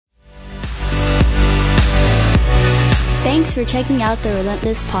Thanks for checking out the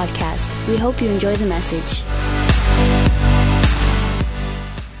Relentless Podcast. We hope you enjoy the message.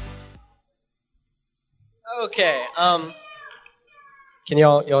 Okay, can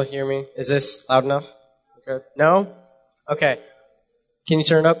y'all hear me? Is this loud enough? Good. No? Okay. Can you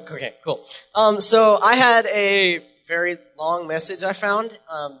turn it up? Okay, cool. So I had a very long message I found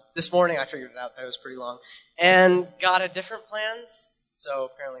this morning. I figured it out that it was pretty long. And God had different plans, so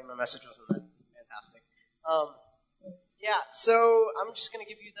apparently my message wasn't that fantastic. So I'm just going to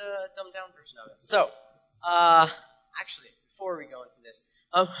give you the dumbed-down version of it. So, actually, before we go into this,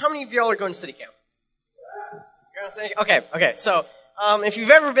 how many of y'all are going to City Camp? You're going to say? Okay. So, if you've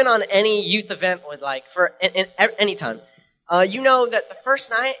ever been on any youth event with, for any time, you know that the first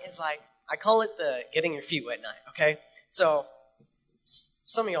night is I call it the getting your feet wet night, okay? So,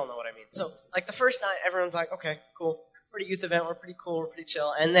 some of y'all know what I mean. So, the first night, everyone's like, okay, cool. We're at a youth event, we're pretty cool, we're pretty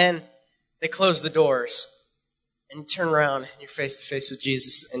chill. And then they close the doors, and you turn around, and you're face to face with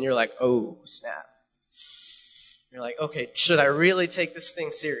Jesus, and you're like, oh, snap. You're like, okay, should I really take this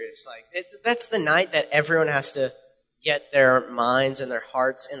thing serious? That's the night that everyone has to get their minds and their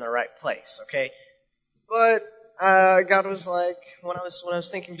hearts in the right place, okay? But God was like, when I was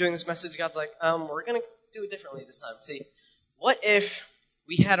thinking doing this message, God's like, we're gonna do it differently this time. See, what if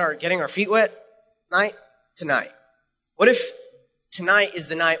we had our getting our feet wet night tonight? What if tonight is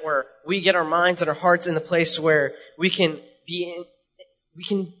the night where we get our minds and our hearts in the place where we can be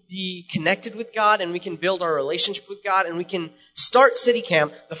connected with God, and we can build our relationship with God, and we can start City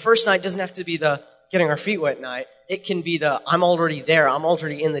Camp. The first night doesn't have to be the getting our feet wet night. It can be the I'm already there. I'm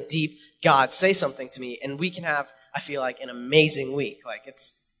already in the deep. God, say something to me, and we can have, I feel like, an amazing week.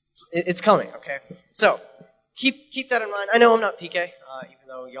 It's coming. Okay, so keep that in mind. I know I'm not PK, even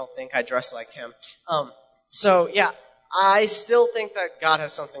though y'all think I dress like him. I still think that God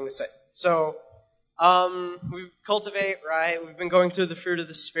has something to say. So, we cultivate, right? We've been going through the fruit of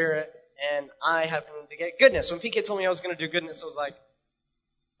the Spirit, and I happen to get goodness. When PK told me I was going to do goodness, I was like,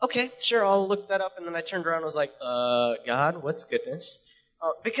 okay, sure, I'll look that up. And then I turned around and was like, God, what's goodness?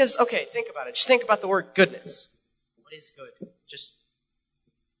 Because, okay, think about it. Just think about the word goodness. What is good? Just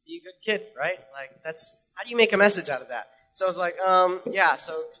be a good kid, right? How do you make a message out of that? So I was like,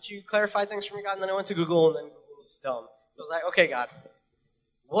 so could you clarify things for me, God? And then I went to Google, and then Google was dumb. So I was like, okay, God,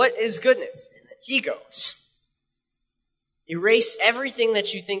 what is goodness? And then he goes, erase everything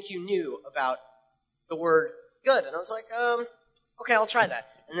that you think you knew about the word good. And I was like, okay, I'll try that.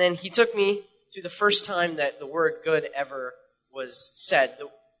 And then he took me to the first time that the word good ever was said, the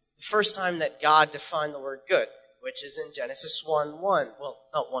first time that God defined the word good, which is in Genesis 1:1. Well,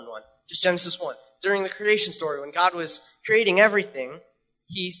 not 1:1, just Genesis 1. During the creation story, when God was creating everything,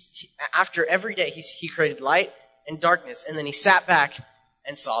 after every day, he created light and darkness, and then he sat back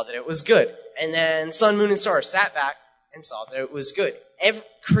and saw that it was good. And then sun, moon, and stars sat back and saw that it was good.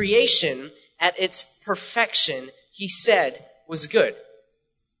 Creation, at its perfection, he said, was good.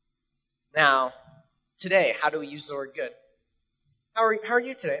 Now, today, how do we use the word good? How are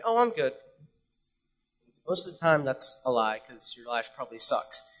you today? Oh, I'm good. Most of the time, that's a lie, because your life probably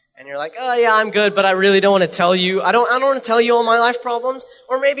sucks. And you're like, oh yeah, I'm good, but I really don't want to tell you. I don't want to tell you all my life problems.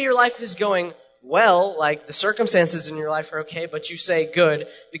 Or maybe your life is going well, the circumstances in your life are okay, but you say good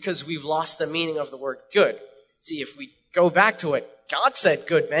because we've lost the meaning of the word good. See, if we go back to what God said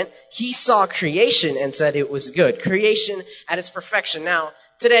good meant, he saw creation and said it was good. Creation at its perfection. Now,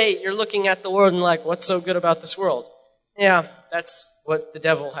 today, you're looking at the world and what's so good about this world? Yeah, that's what the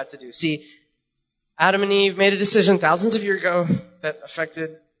devil had to do. See, Adam and Eve made a decision thousands of years ago that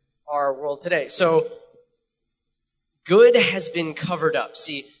affected our world today. So, good has been covered up.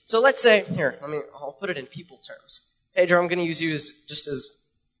 See, so let's say, I'll put it in people terms. Pedro, I'm going to use you just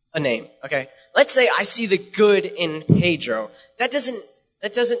as a name, okay? Let's say I see the good in Pedro. That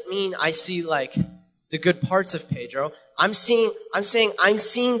doesn't mean I see the good parts of Pedro. I'm saying I'm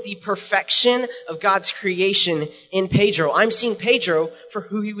seeing the perfection of God's creation in Pedro. I'm seeing Pedro for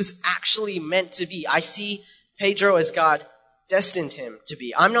who he was actually meant to be. I see Pedro as God destined him to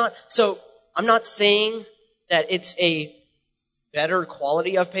be. I'm not saying that it's a better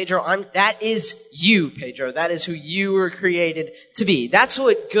quality of Pedro. That is you, Pedro. That is who you were created to be. That's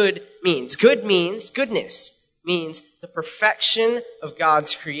what good means. Good means, goodness means the perfection of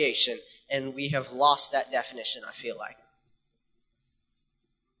God's creation. And we have lost that definition, I feel like.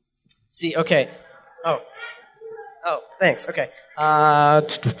 See, okay. Oh, thanks. Okay.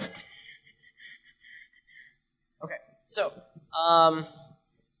 Okay. So,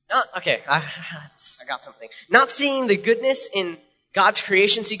 I got something. Not seeing the goodness in God's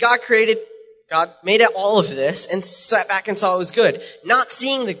creation. See, God made all of this and sat back and saw it was good. Not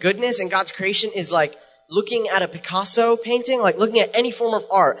seeing the goodness in God's creation is like looking at a Picasso painting, like looking at any form of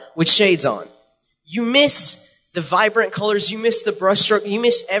art with shades on. You miss the vibrant colors, you miss the brushstroke, you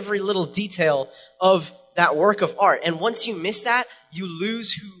miss every little detail of that work of art. And once you miss that, you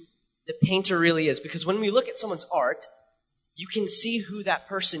lose who the painter really is. Because when we look at someone's art, you can see who that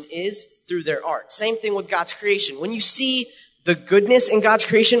person is through their art. Same thing with God's creation. When you see the goodness in God's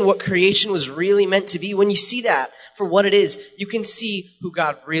creation, what creation was really meant to be, when you see that for what it is, you can see who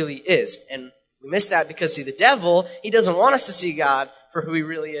God really is. And we miss that because, see, the devil, he doesn't want us to see God for who he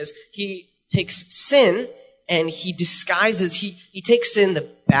really is. He takes sin and he disguises, he takes in the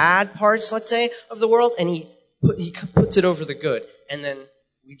bad parts, let's say, of the world, and he puts it over the good. And then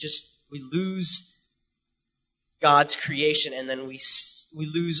we lose God's creation, and then we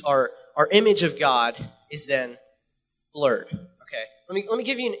lose our image of God is then blurred. Okay, let me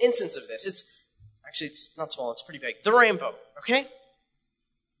give you an instance of this. It's not small, it's pretty big. The rainbow, okay?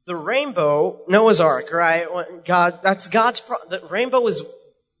 The rainbow, Noah's Ark, right? The rainbow was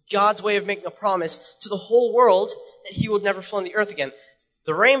God's way of making a promise to the whole world that he would never flood the earth again.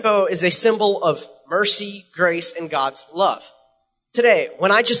 The rainbow is a symbol of mercy, grace, and God's love. Today,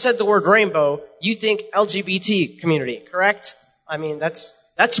 when I just said the word rainbow, you think LGBT community, correct? I mean,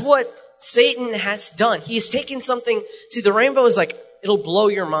 that's what Satan has done. He has taken something, see, the rainbow is like, it'll blow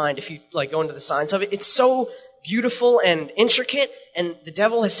your mind if you go into the science of it. It's so beautiful and intricate, and the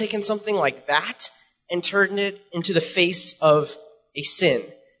devil has taken something like that and turned it into the face of a sin.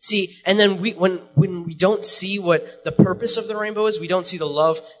 See, and then when we don't see what the purpose of the rainbow is, we don't see the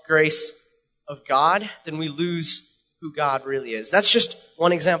love, grace of God, then we lose who God really is. That's just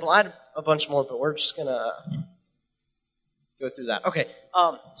one example. I had a bunch more, but we're just gonna go through that. Okay,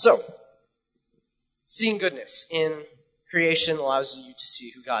 so seeing goodness in creation allows you to see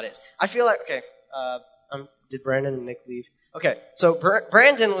who God is. I feel like, okay, did Brandon and Nick leave? Okay, so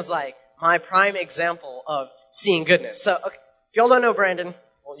Brandon was like my prime example of seeing goodness. So, okay, if y'all don't know Brandon,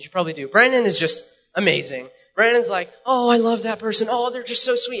 well, you probably do. Brandon is just amazing. Brandon's like, oh, I love that person. Oh, they're just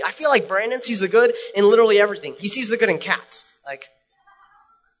so sweet. I feel like Brandon sees the good in literally everything. He sees the good in cats. Like,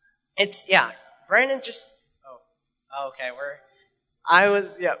 Brandon just, okay,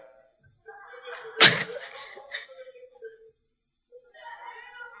 yep.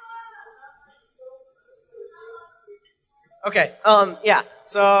 Okay,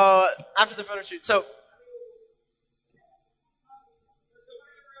 so after the photo shoot,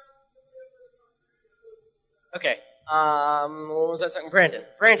 okay, what was I talking? Brandon,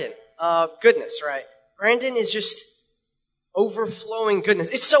 goodness, right? Brandon is just overflowing goodness.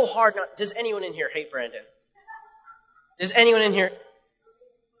 It's so hard not, does anyone in here hate Brandon? Does anyone in here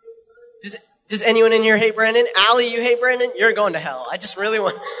hate Brandon? Allie, you hate Brandon? You're going to hell. I just really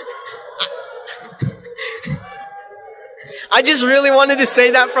wanted to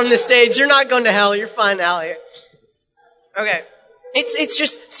say that from the stage. You're not going to hell. You're fine, Allie. Okay. It's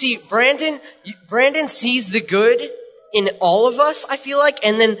just, see, Brandon sees the good in all of us, I feel like,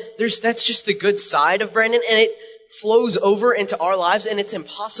 and then that's just the good side of Brandon, and it flows over into our lives, and it's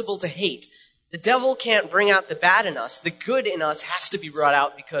impossible to hate. The devil can't bring out the bad in us. The good in us has to be brought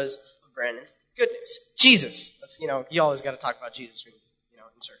out because of Brandon's goodness. Jesus. That's, you always got to talk about Jesus, in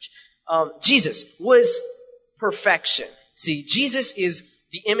church. Jesus was perfection. See, Jesus is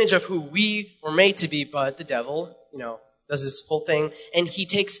the image of who we were made to be, but the devil, does this whole thing, and he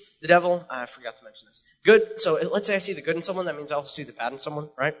takes the devil, I forgot to mention this. Good, so let's say I see the good in someone, that means I also see the bad in someone,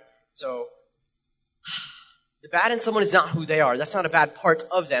 right? So, the bad in someone is not who they are. That's not a bad part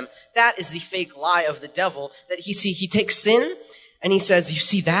of them. That is the fake lie of the devil, that he takes sin, and he says, you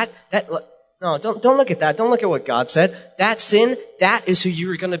see that? No, don't look at that. Don't look at what God said. That sin, that is who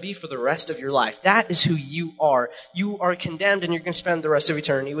you're going to be for the rest of your life. That is who you are. You are condemned and you're going to spend the rest of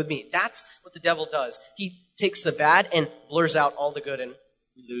eternity with me. That's what the devil does. He takes the bad and blurs out all the good, and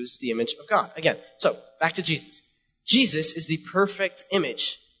we lose the image of God. Again, so back to Jesus. Jesus is the perfect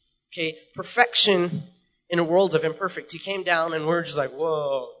image. Okay, perfection in a world of imperfect. He came down and we're just like,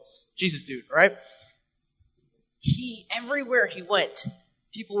 whoa, Jesus dude, right? Everywhere he went,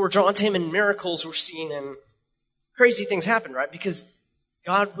 people were drawn to him and miracles were seen and crazy things happened, right? Because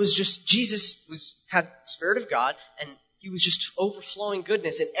Jesus had the Spirit of God, and he was just overflowing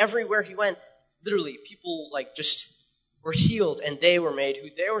goodness, and everywhere he went, literally, people just were healed, and they were made who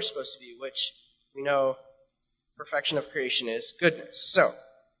they were supposed to be, which we know perfection of creation is goodness. So,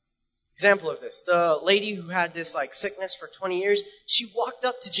 example of this, the lady who had this sickness for 20 years, she walked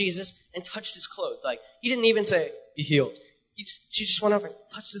up to Jesus and touched his clothes. He didn't even say, be healed. She just went over and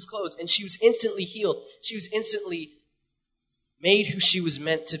touched his clothes, and she was instantly healed. She was instantly made who she was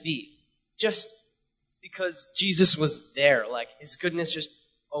meant to be. Just because Jesus was there, his goodness just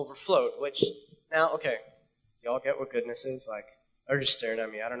overflowed, which Now, okay, y'all get what goodness is? Like, they're just staring at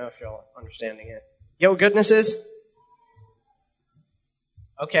me. I don't know if y'all understanding it. You get what goodness is?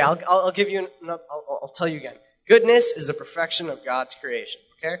 Okay, I'll give you. I'll tell you again. Goodness is the perfection of God's creation.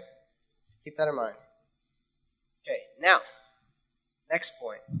 Okay, keep that in mind. Okay, now, next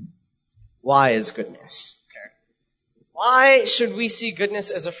point. Why is goodness? Okay, why should we see goodness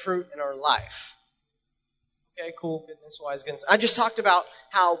as a fruit in our life? Okay, cool. Goodness. Why is goodness? I just talked about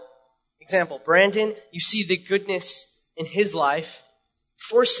how, example, Brandon. You see the goodness in his life.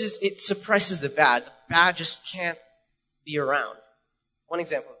 It suppresses the bad. The bad just can't be around. One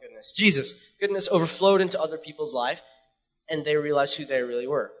example of goodness. Jesus. Goodness overflowed into other people's life, and they realized who they really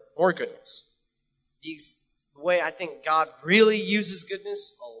were. More goodness. The way I think God really uses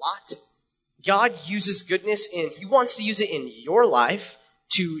goodness a lot, God uses goodness He wants to use it in your life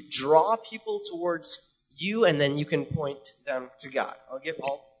to draw people towards you, and then you can point them to God. I'll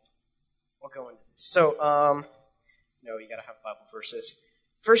go into this. So, no, you gotta have Bible verses.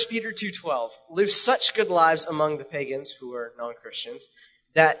 1 Peter 2:12. Live such good lives among the pagans who are non-Christians,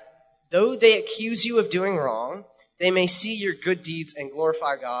 that though they accuse you of doing wrong, they may see your good deeds and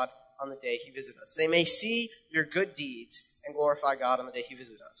glorify God on the day He visits us. They may see your good deeds and glorify God on the day He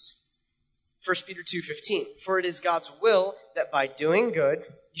visits us. 1 Peter 2:15. For it is God's will that by doing good,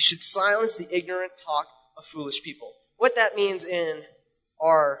 you should silence the ignorant talk of foolish people. What that means in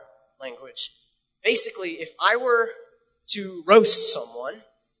our language. Basically, if I were to roast someone,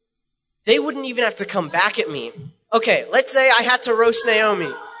 they wouldn't even have to come back at me. Okay, let's say I had to roast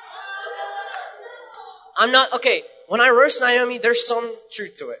Naomi. When I roast Naomi, there's some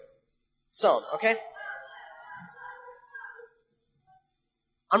truth to it. Some, okay?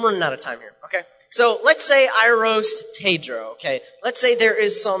 I'm running out of time here, okay? So let's say I roast Pedro, okay? Let's say there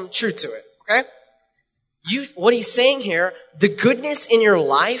is some truth to it, okay? What he's saying here, the goodness in your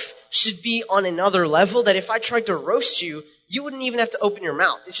life should be on another level that if I tried to roast you, you wouldn't even have to open your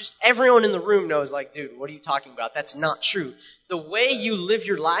mouth. It's just everyone in the room knows, like, dude, what are you talking about? That's not true. The way you live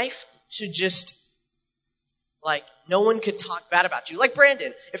your life should just, like, no one could talk bad about you. Like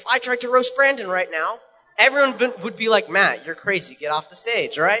Brandon. If I tried to roast Brandon right now, everyone would be like, Matt, you're crazy. Get off the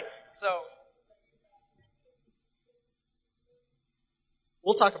stage, right? So,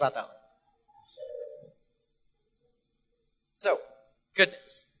 we'll talk about that later. So,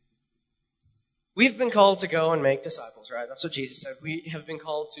 goodness. We've been called to go and make disciples, right? That's what Jesus said. We have been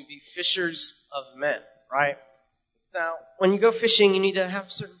called to be fishers of men, right? Now, when you go fishing, you need to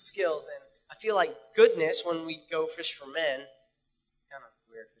have certain skills, and I feel like goodness, when we go fish for men, it's kind of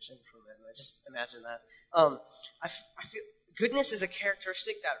weird fishing for men. I just imagine that. I feel goodness is a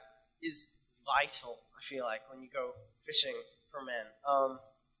characteristic that is vital, I feel like, when you go fishing for men.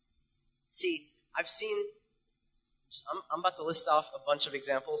 I'm about to list off a bunch of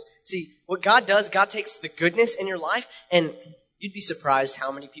examples. See, what God does, God takes the goodness in your life, and you'd be surprised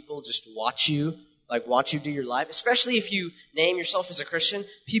how many people just watch you do your life. Especially if you name yourself as a Christian,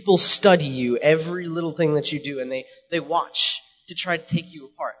 people study you, every little thing that you do, and they watch to try to take you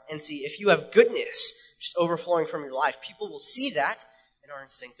apart. And see, if you have goodness just overflowing from your life, people will see that and are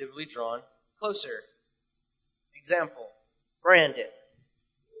instinctively drawn closer. Example, Brandon.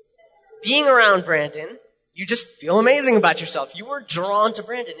 Being around Brandon, you just feel amazing about yourself. You were drawn to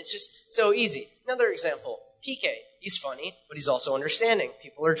Brandon. It's just so easy. Another example, PK. He's funny, but he's also understanding.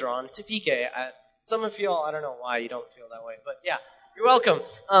 People are drawn to PK. Some of y'all, I don't know why you don't feel that way, but yeah, you're welcome.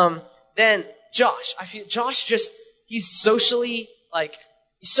 Then Josh. I feel Josh he's socially,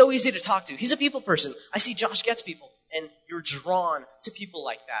 he's so easy to talk to. He's a people person. I see Josh gets people, and you're drawn to people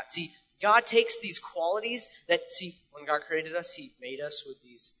like that. See, God takes these qualities when God created us, He made us with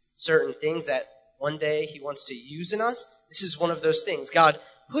these certain things that one day He wants to use in us. This is one of those things. God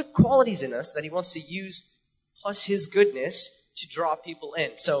put qualities in us that He wants to use, plus His goodness, to draw people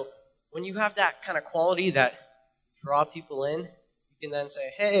in. So when you have that kind of quality that draw people in, you can then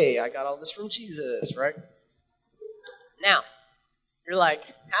say, hey, I got all this from Jesus, right? Now, you're like,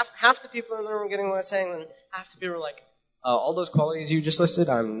 half the people in the room are getting what I'm saying, and half the people are like, all those qualities you just listed,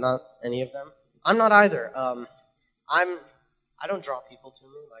 I'm not any of them. I'm not either. I don't draw people to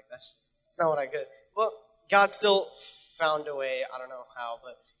me like this. It's not what I get. Well, God still found a way, I don't know how,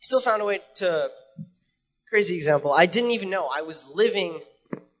 but He still found a way to, crazy example, I didn't even know. I was living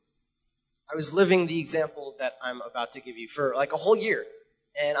the example that I'm about to give you for like a whole year.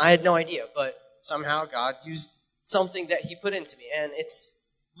 And I had no idea, but somehow God used something that He put into me. And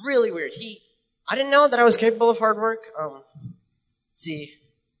it's really weird. I didn't know that I was capable of hard work. See,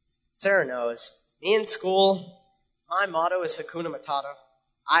 Sarah knows. Me in school, my motto is Hakuna Matata.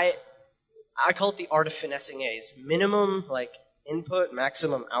 I call it the art of finessing A's. Minimum, input,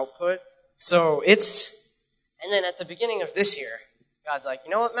 maximum output. And then at the beginning of this year, God's like,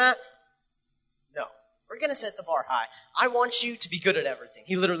 you know what, Matt? No. We're going to set the bar high. I want you to be good at everything.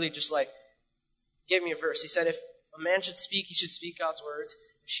 He literally just gave me a verse. He said, if a man should speak, he should speak God's words.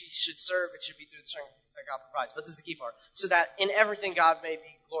 If she should serve, it should be through the strength that God provides. But this is the key part. So that in everything God may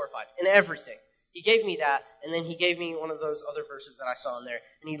be glorified. In everything. He gave me that, and then he gave me one of those other verses that I saw in there.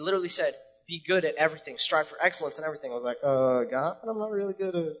 And he literally said, be good at everything. Strive for excellence in everything. I was like, God, I'm not really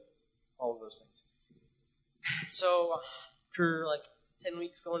good at all of those things. So for 10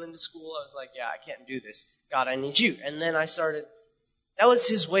 weeks going into school, I was like, yeah, I can't do this. God, I need you. And then that was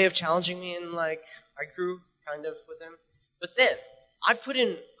his way of challenging me, and I grew kind of with him. But then I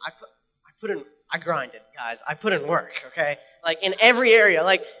grinded, guys. I put in work, okay? In every area,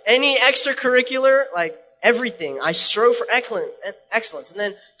 any extracurricular, everything. I strove for excellence. And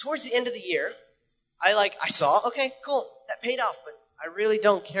then towards the end of the year, I saw, okay, cool, that paid off, but I really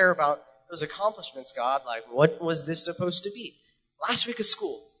don't care about those accomplishments, God. What was this supposed to be? Last week of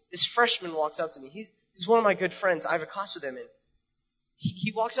school, this freshman walks up to me. He's one of my good friends. I have a class with him, and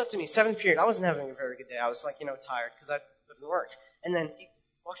he walks up to me, 7th period. I wasn't having a very good day. I was tired because I put in work. And then he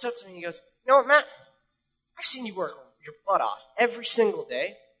walks up to me and he goes, you know what, Matt? I've seen you work your butt off every single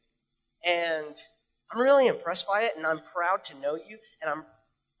day, and I'm really impressed by it, and I'm proud to know you, and I'm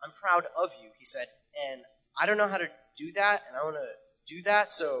proud of you, he said. And I don't know how to do that, and I want to do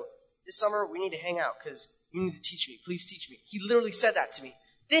that, so this summer we need to hang out because you need to teach me. Please teach me. He literally said that to me.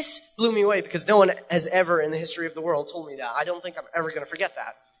 This blew me away because no one has ever in the history of the world told me that. I don't think I'm ever going to forget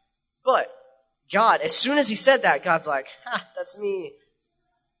that. But God, as soon as he said that, God's like, that's me.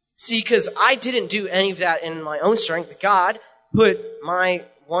 See, because I didn't do any of that in my own strength. God put my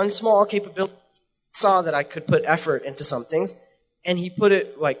one small capability, saw that I could put effort into some things, and he put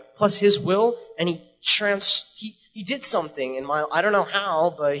it plus his will, and he did something in my, I don't know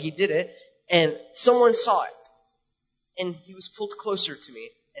how, but he did it, and someone saw it, and he was pulled closer to me,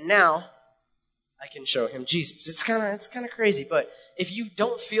 and now I can show him Jesus. It's kind of crazy, but if you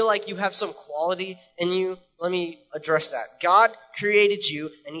don't feel like you have some quality in you, let me address that. God created you,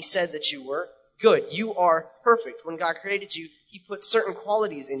 and he said that you were good. You are perfect. When God created you, he put certain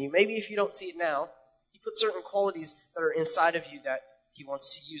qualities in you. Maybe if you don't see it now, he put certain qualities that are inside of you that he wants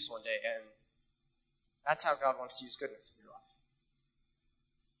to use one day, and that's how God wants to use goodness in your life.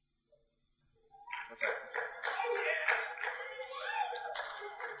 What's that?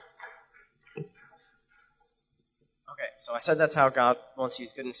 Okay, so I said that's how God wants to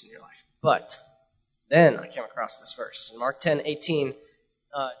use goodness in your life. But then I came across this verse. In Mark 10:18,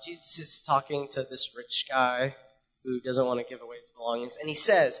 Jesus is talking to this rich guy who doesn't want to give away his belongings. And he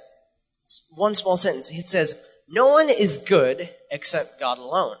says, one small sentence, he says, no one is good except God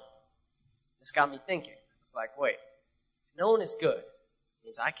alone. This got me thinking. I was like, wait, no one is good. It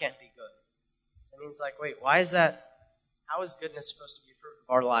means I can't be good. It means wait, why is that? How is goodness supposed to be a fruit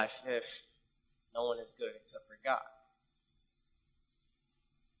of our life if no one is good except for God?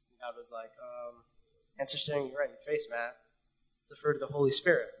 And God was like, answer staring you right in the face, Matt. It's a fruit of the Holy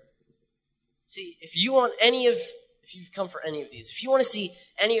Spirit. See, if you've come for any of these, if you want to see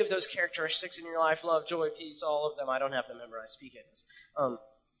any of those characteristics in your life, love, joy, peace, all of them, I don't have them memorized, speak it.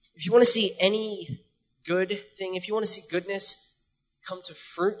 If you want to see any good thing, if you want to see goodness come to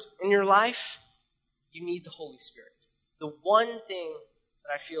fruit in your life, you need the Holy Spirit. The one thing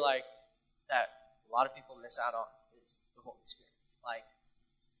that I feel like that a lot of people miss out on is the Holy Spirit.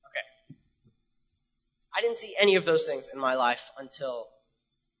 Okay. I didn't see any of those things in my life until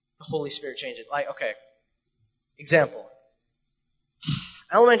the Holy Spirit changed it. Okay. Example.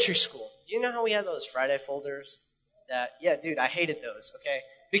 Elementary school. You know how we had those Friday folders? Yeah, dude, I hated those, okay?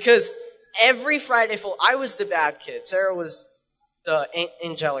 Because every Friday I was the bad kid. Sarah was the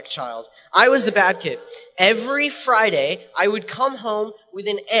angelic child. I was the bad kid. Every Friday, I would come home with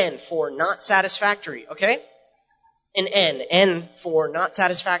an N for not satisfactory, okay? An N for not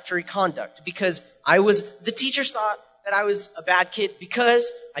satisfactory conduct. Because the teachers thought that I was a bad kid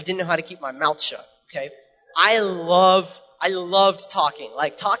because I didn't know how to keep my mouth shut, okay? I loved talking.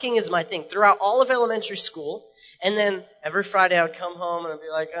 Talking is my thing throughout all of elementary school. And then every Friday I would come home and I'd be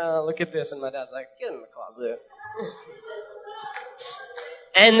like, oh, look at this. And my dad's like, get in the closet.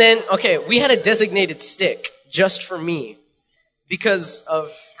 And then, we had a designated stick just for me because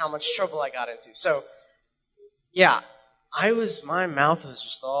of how much trouble I got into. So, yeah, my mouth was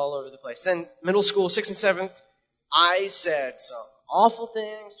just all over the place. Then middle school, 6th and 7th, I said some awful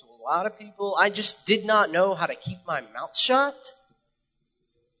things to a lot of people. I just did not know how to keep my mouth shut.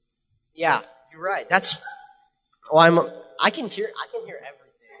 Yeah, you're right. I can hear everything.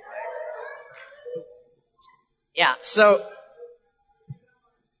 Yeah, so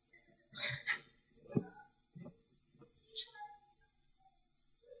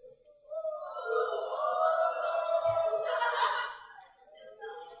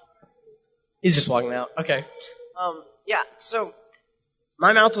He's just walking out. Okay. Yeah, so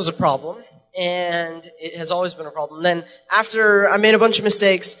my mouth was a problem, and it has always been a problem. Then after I made a bunch of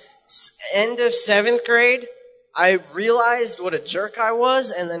mistakes, end of 7th grade, I realized what a jerk I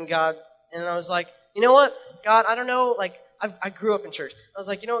was, and I was like, you know what, God, I don't know, like, I grew up in church. I was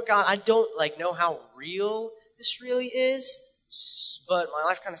like, you know what, God, I don't, like, know how real this really is, but my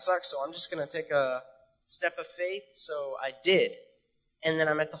life kind of sucks, so I'm just going to take a step of faith. So I did. And then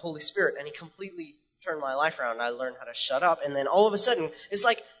I met the Holy Spirit, and He completely turned my life around. I learned how to shut up, and then all of a sudden, it's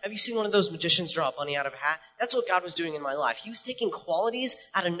like, have you seen one of those magicians draw a bunny out of a hat? That's what God was doing in my life. He was taking qualities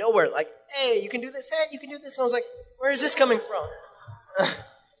out of nowhere, like, hey, you can do this, hey, you can do this. And I was like, where is this coming from?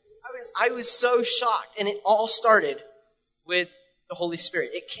 I was so shocked, and it all started with the Holy Spirit.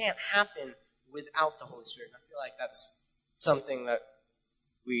 It can't happen without the Holy Spirit. And I feel like that's something that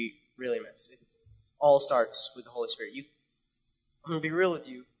we really miss. It all starts with the Holy Spirit. I'm going to be real with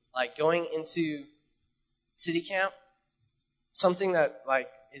you. Like, going into city camp, something that, like,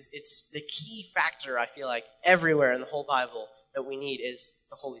 it's the key factor, I feel like, everywhere in the whole Bible that we need is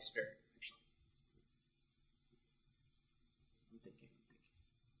the Holy Spirit.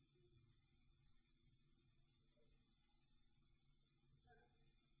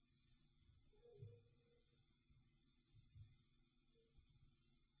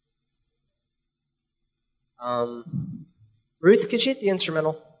 Ruth, could you hit the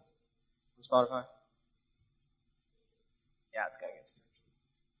instrumental on Spotify? Yeah, it's gonna get spiritual.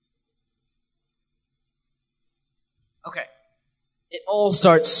 Okay. It all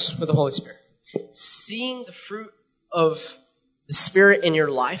starts with the Holy Spirit. Seeing the fruit of the Spirit in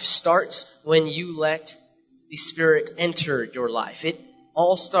your life starts when you let the Spirit enter your life. It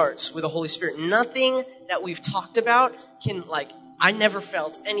all starts with the Holy Spirit. Nothing that we've talked about can, like, I never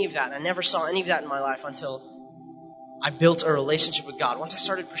felt any of that. I never saw any of that in my life until I built a relationship with God. Once I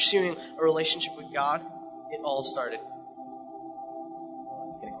started pursuing a relationship with God, it all started. Oh,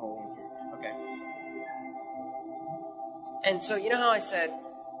 it's getting cold in here. Okay. And so, you know how I said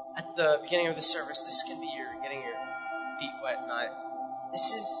at the beginning of the service, this can be getting your feet wet and I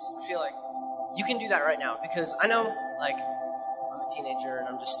feel like you can do that right now, because I know, like, I'm a teenager and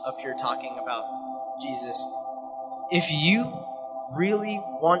I'm just up here talking about Jesus. If you really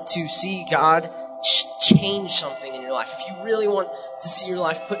want to see God change something in your life, if you really want to see your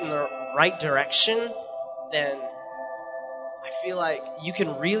life put in the right direction, then I feel like you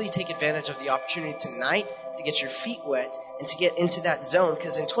can really take advantage of the opportunity tonight to get your feet wet and to get into that zone,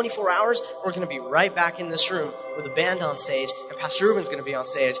 because in 24 hours, we're going to be right back in this room with a band on stage, and Pastor Ruben's going to be on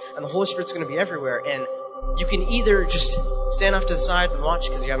stage, and the Holy Spirit's going to be everywhere, and you can either just stand off to the side and watch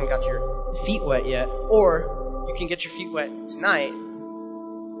because you haven't got your feet wet yet, or you can get your feet wet tonight,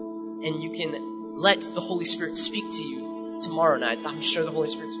 and you can let the Holy Spirit speak to you tomorrow night. I'm sure the Holy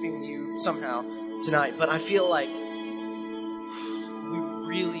Spirit's speaking to you somehow tonight, but I feel like we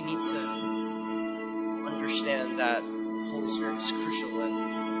really need to understand that the Holy Spirit is crucial. And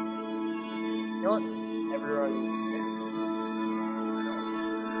you know what? Everyone needs to stand.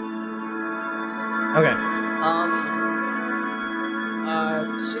 Okay.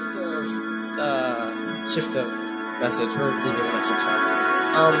 Shift of message. We're leaving a message.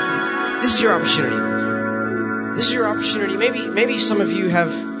 This is your opportunity. This is your opportunity. Maybe some of you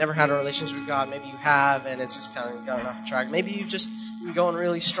have never had a relationship with God. Maybe you have, and it's just kind of gotten off track. Maybe you've just been going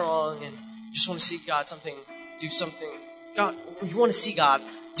really strong and you just want to see God do something. God, you want to see God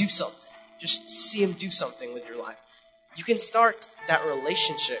do something. Just see Him do something with your life. You can start that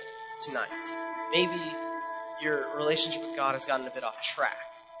relationship tonight. Maybe your relationship with God has gotten a bit off track.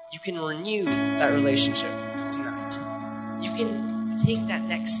 You can renew that relationship tonight. You can take that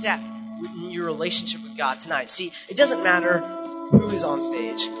next step in your relationship with God tonight. See, it doesn't matter who is on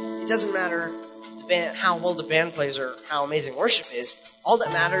stage. It doesn't matter how well the band plays or how amazing worship is. All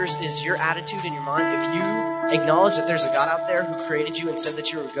that matters is your attitude and your mind. If you acknowledge that there's a God out there who created you and said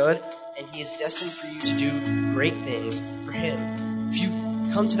that you were good, and He is destined for you to do great things for Him. If you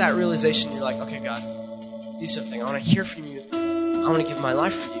come to that realization, you're like, okay, God, do something. I want to hear from you. I want to give my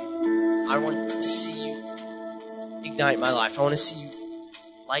life for you. I want to see you ignite my life. I want to see you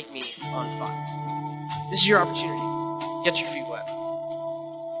light me on fire. This is your opportunity. Get your feet wet.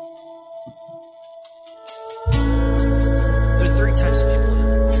 There are 3 types of people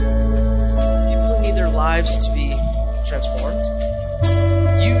here. People who need their lives to be transformed.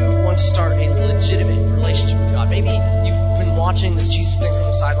 You want to start a legitimate relationship with God. Maybe you've been watching this Jesus thing from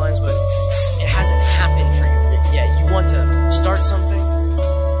the sidelines, but it hasn't happened for you yet. You want to start something,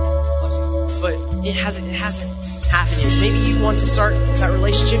 but it hasn't happened yet. Maybe you want to start that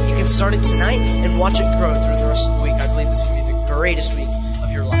relationship. You can start it tonight and watch it grow through the rest of the week. I believe this can be the greatest week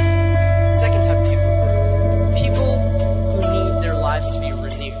of your life. Second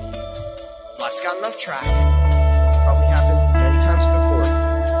life's gotten off track, probably happened many times before,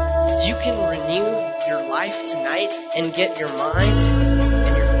 you can renew your life tonight and get your mind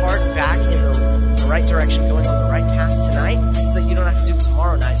and your heart back in the right direction, going on the right path tonight, so that you don't have to do it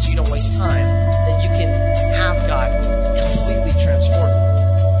tomorrow night, so you don't waste time, that you can have God completely transform you.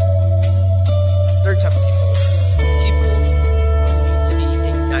 Third type of people who need to be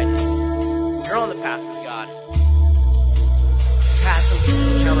ignited. You're on the path with God. You've had some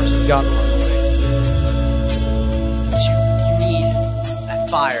encounters with God along the way. But you need that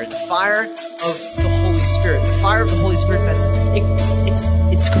fire. The fire of the Holy Spirit. The fire of the Holy Spirit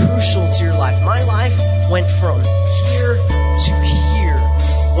it's crucial to your life. My life went from here to here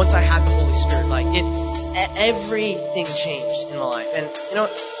once I had the Holy Spirit. Like everything changed in my life. And you know,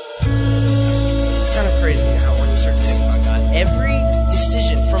 it's kind of crazy how when you start to think about God, every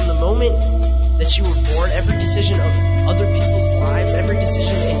decision from the moment that you were born, every decision of other people's lives, every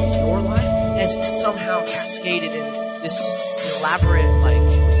decision in your life has somehow cascaded in this elaborate, like,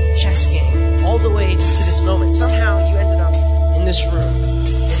 chess game all the way to this moment. Somehow you ended up in this room,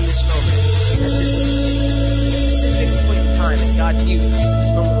 in this moment, at this specific point in time, and God knew this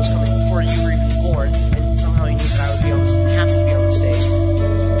moment was coming before you were even born, and somehow He knew that I would be on this, have to be on the stage.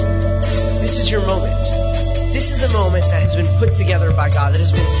 This is your moment. This is a moment that has been put together by God.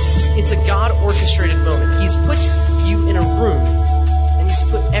 It's a God-orchestrated moment. He's put you in a room, and He's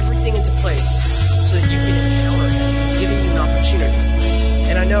put everything into place so that you can encounter Him. He's giving you an opportunity.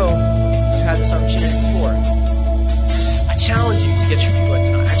 And I know you've had this opportunity before. I challenge you to get your feet wet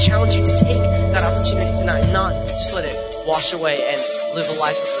tonight. I challenge you to take that opportunity tonight, not just let it wash away and live a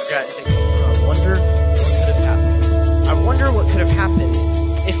life of regret and think, I wonder what could have happened. I wonder what could have happened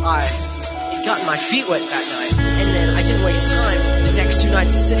if I had gotten my feet wet that night, and then I didn't waste time the next 2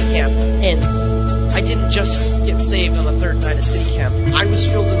 nights at City Camp, and I didn't just get saved on the 3rd night at City Camp. I was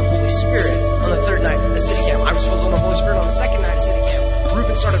filled in the Holy Spirit on the 3rd night at City Camp. I was filled in the Holy Spirit on the 2nd night at City Camp.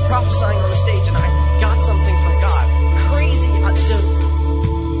 Ruben started prophesying on the stage, and I got something from God. Crazy.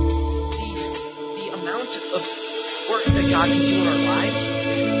 The amount of work that God can do in our lives,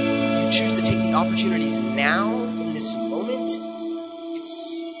 if you choose to take the opportunities now, in this moment,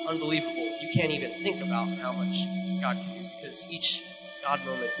 it's unbelievable. You can't even think about how much God can do, because each God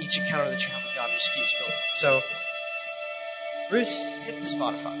moment, each encounter that you have with God just keeps building. So, Ruth, hit the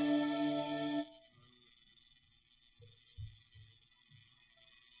Spotify.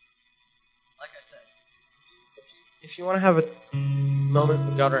 Like I said, if you want to have a moment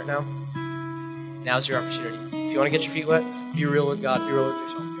with God right now, now's your opportunity. If you want to get your feet wet, be real with God, be real with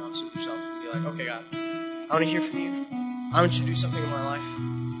yourself, be honest with yourself. Be like, okay, God, I want to hear from you. I want you to do something in my life.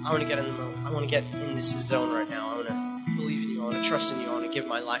 I want to get in the moment. I want to get in this zone right now. I want to believe in you. I want to trust in you. I want to give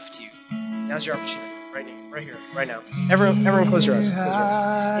my life to you. Now's your opportunity. Right now. Right here. Right now. Everyone close your eyes. Close your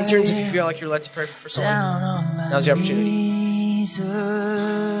eyes. Interns, if you feel like you're led to pray for someone, now's your opportunity.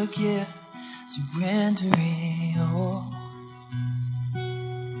 Surrendering all.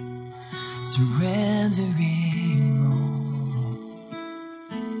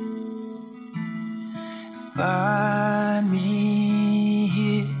 Find me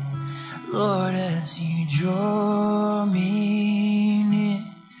here, Lord, as you draw me near,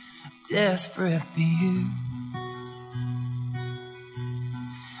 desperate for you.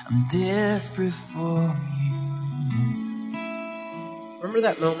 I'm desperate for you. Remember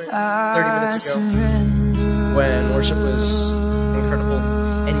that moment 30 minutes ago when worship was incredible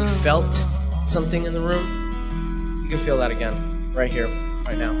and you felt something in the room? You can feel that again, right here,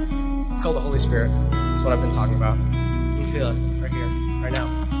 right now. It's called the Holy Spirit. That's what I've been talking about. You can feel it right here, right now.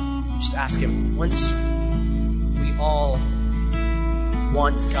 Just ask Him. Once we all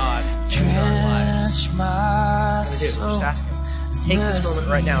want God into our lives, what do? Just ask Him. Take this moment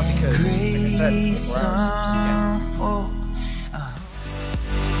right now, because, like I said, 24 hours.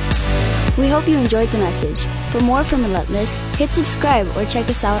 We hope you enjoyed the message. For more from Relentless, hit subscribe or check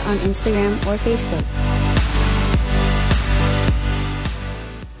us out on Instagram or Facebook.